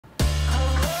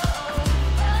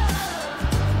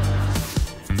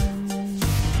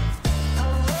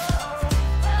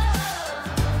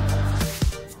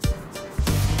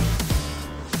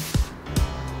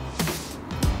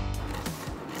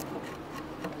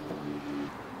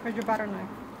Where's your butter knife?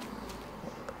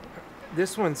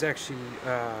 This one's actually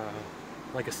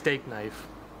like a steak knife.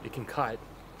 It can cut.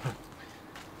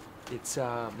 It's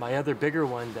my other bigger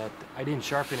one that I didn't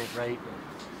sharpen it right.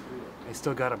 I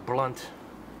still got a blunt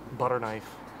butter knife.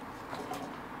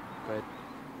 But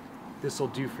this will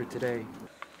do for today.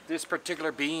 This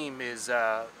particular beam is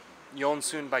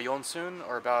Yonsun by Yonsun,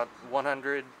 or about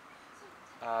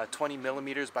 120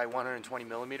 millimeters by 120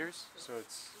 millimeters. So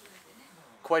it's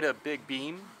quite a big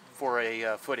beam for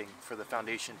a footing, for the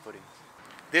foundation footing.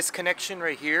 This connection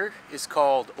right here is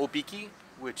called obiki,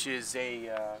 which is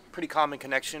a pretty common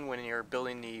connection when you're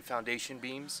building the foundation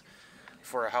beams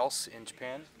for a house in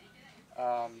Japan.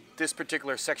 This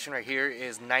particular section right here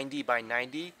is 90 by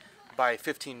 90 by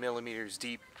 15 millimeters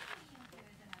deep,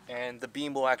 and the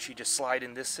beam will actually just slide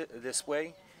in this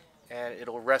way, and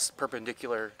it'll rest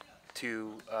perpendicular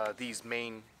to these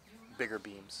main bigger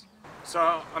beams.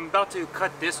 So I'm about to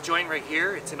cut this joint right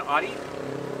here. It's an Ari,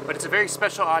 but it's a very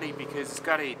special Ari because it's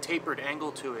got a tapered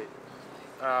angle to it.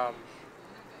 So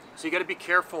you got to be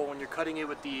careful when you're cutting it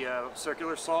with the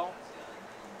circular saw.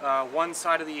 One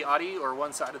side of the Ari, or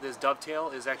one side of this dovetail,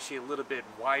 is actually a little bit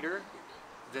wider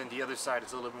than the other side.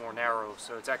 It's a little bit more narrow,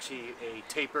 so it's actually a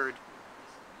tapered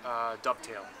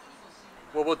dovetail.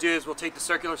 What we'll do is we'll take the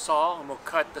circular saw and we'll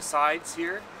cut the sides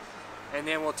here, and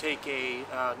then we'll take a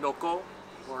noko,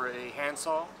 or a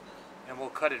handsaw, and we'll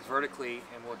cut it vertically,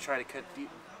 and we'll try to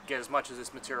get as much of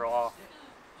this material off.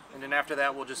 And then after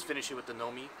that we'll just finish it with the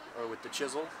nomi, or with the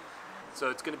chisel. So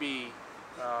it's going to be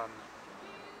a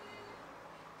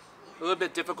little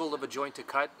bit difficult of a joint to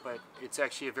cut, but it's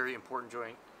actually a very important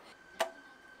joint.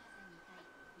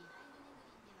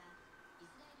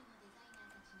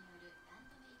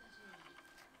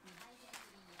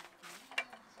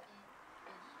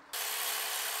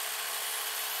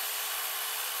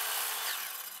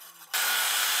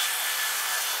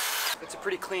 It's a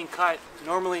pretty clean cut.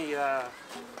 Normally,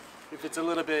 if it's a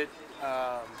little bit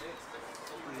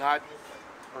not,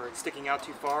 or it's sticking out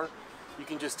too far, you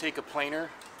can just take a planer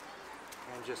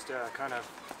and just kind of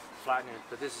flatten it,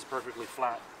 but this is perfectly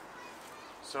flat.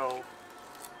 So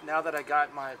now that I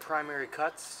got my primary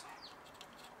cuts,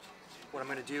 what I'm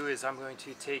going to do is I'm going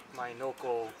to take my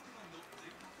noko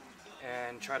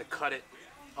and try to cut it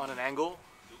on an angle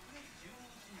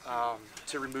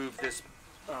to remove this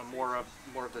more of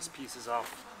this pieces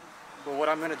off. But what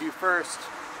I'm going to do first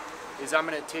is I'm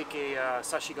going to take a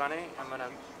sashigane. I'm going to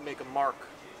make a mark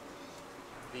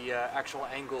the actual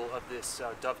angle of this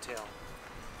dovetail,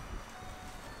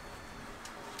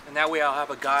 and that way I'll have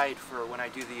a guide for when I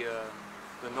do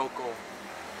the noko.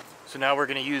 So now we're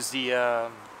going to use the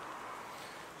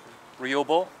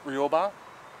ryoba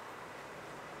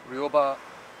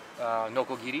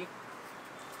nokogiri,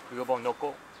 ryoba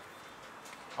noko.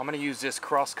 I'm going to use this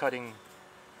cross-cutting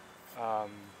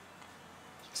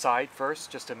side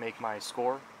first, just to make my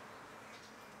score.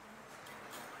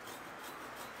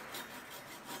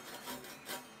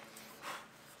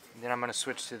 And then I'm going to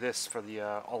switch to this for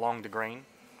the along the grain.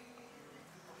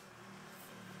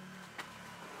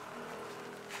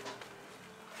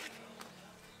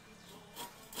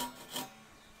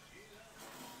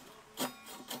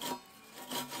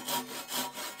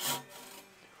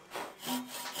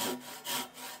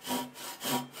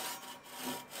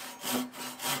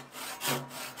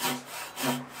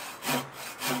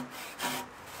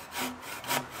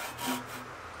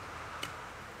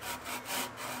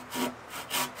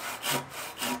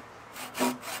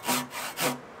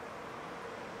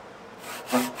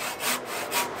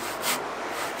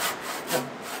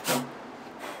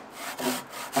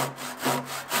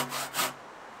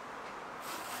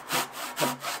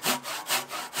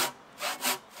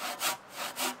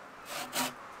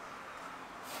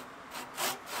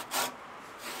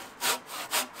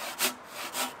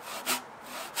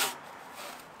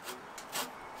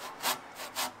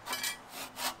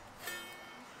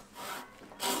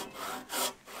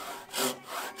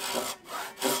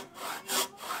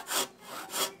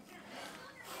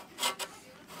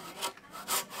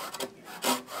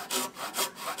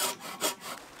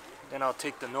 Then I'll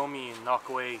take the nomi and knock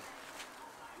away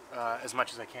as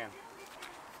much as I can.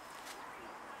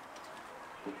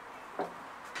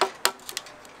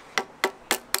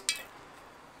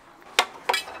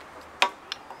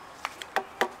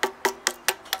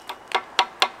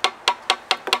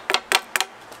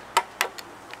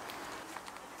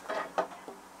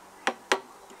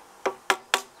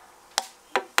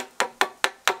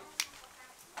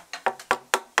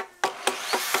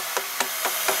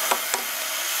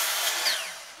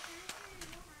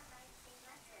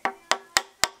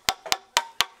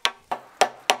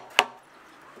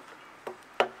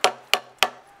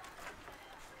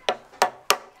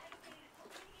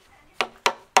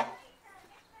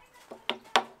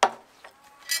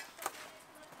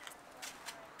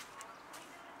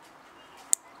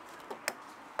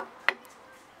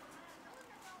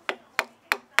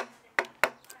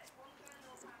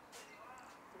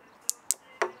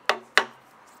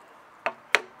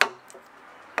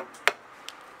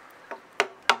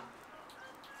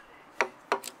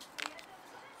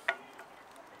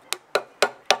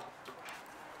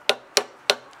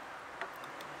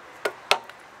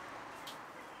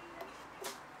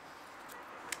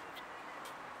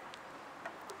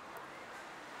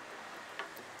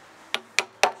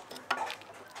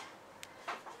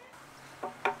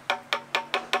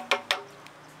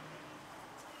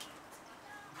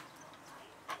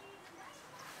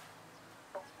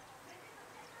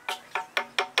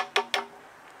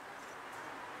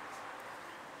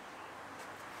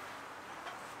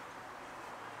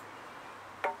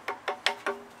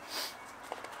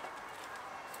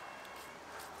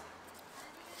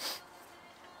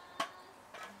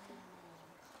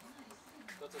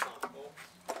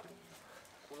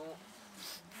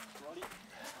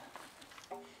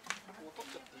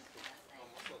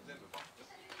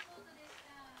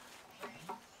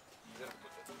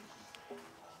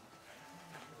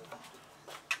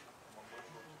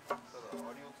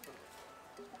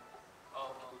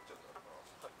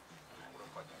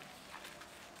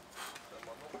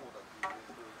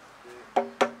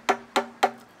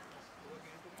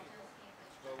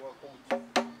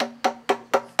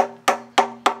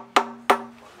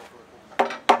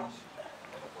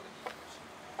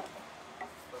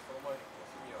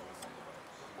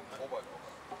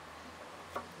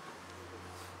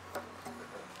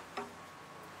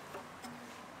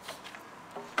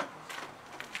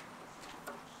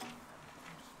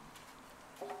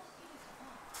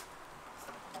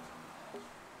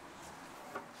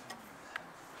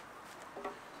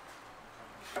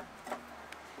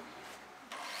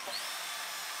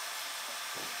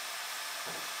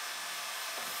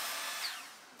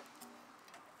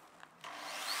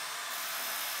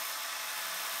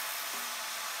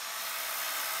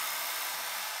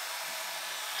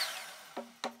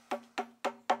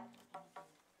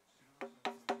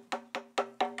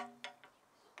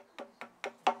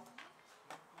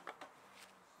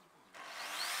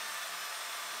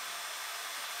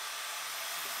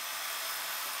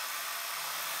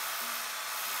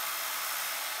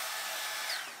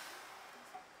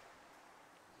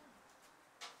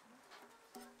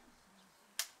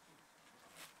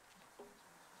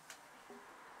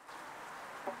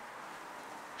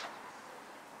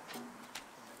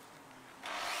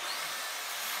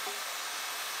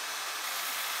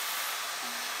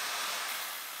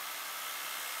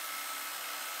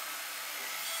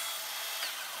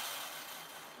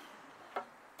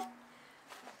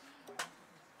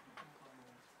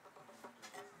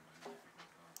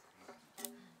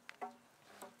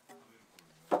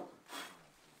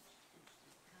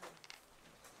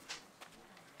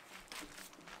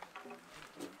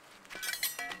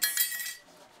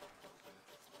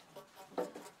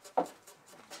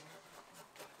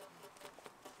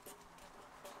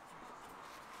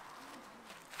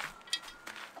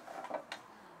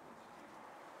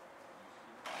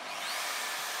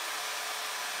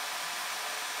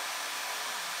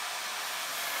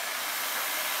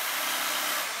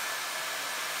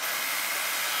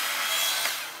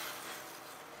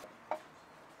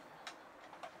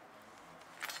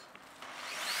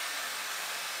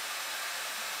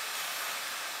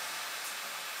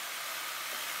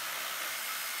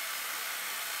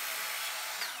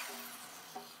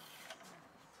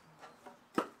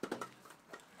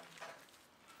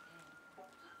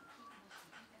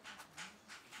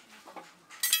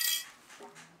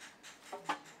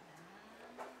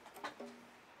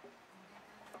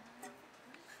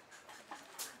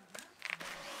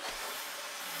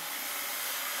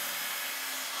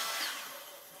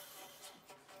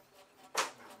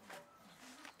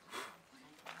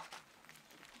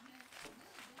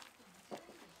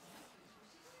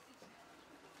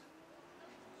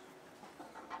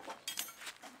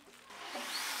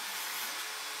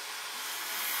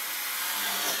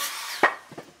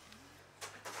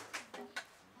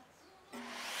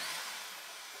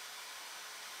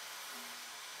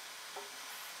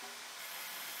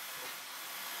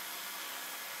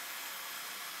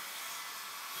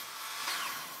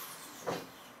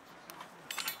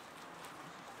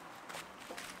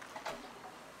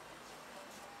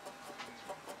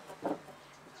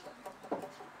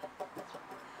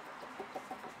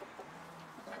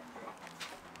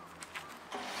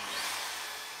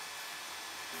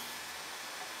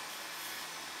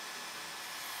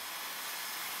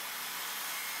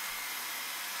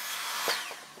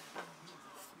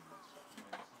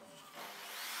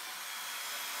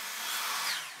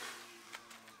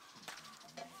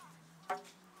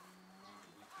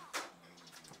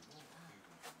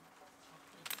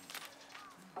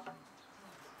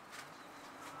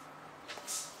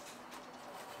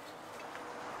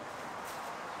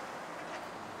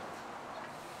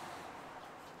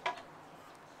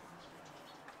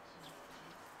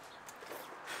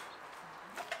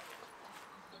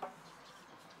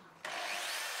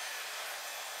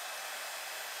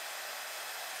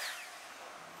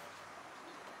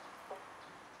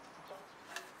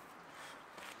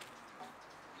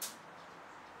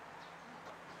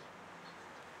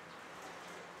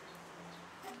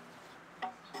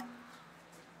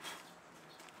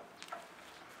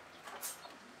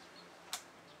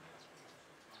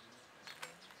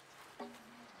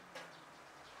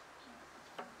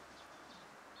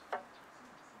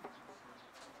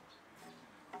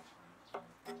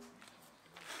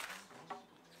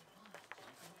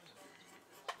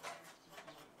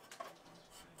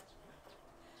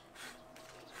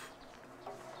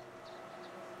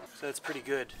 So that's pretty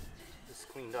good. It's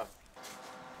cleaned up.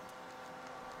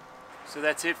 So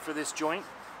that's it for this joint.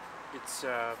 It's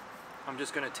I'm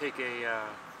just going to take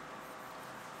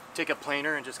a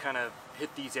planer and just kind of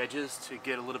hit these edges to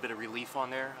get a little bit of relief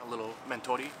on there, a little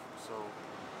mentori. So,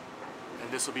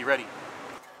 and this will be ready.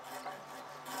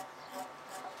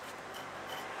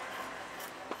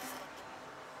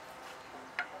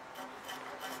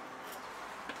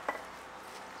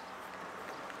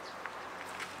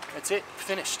 That's it,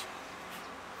 finished.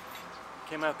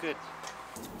 Came out good.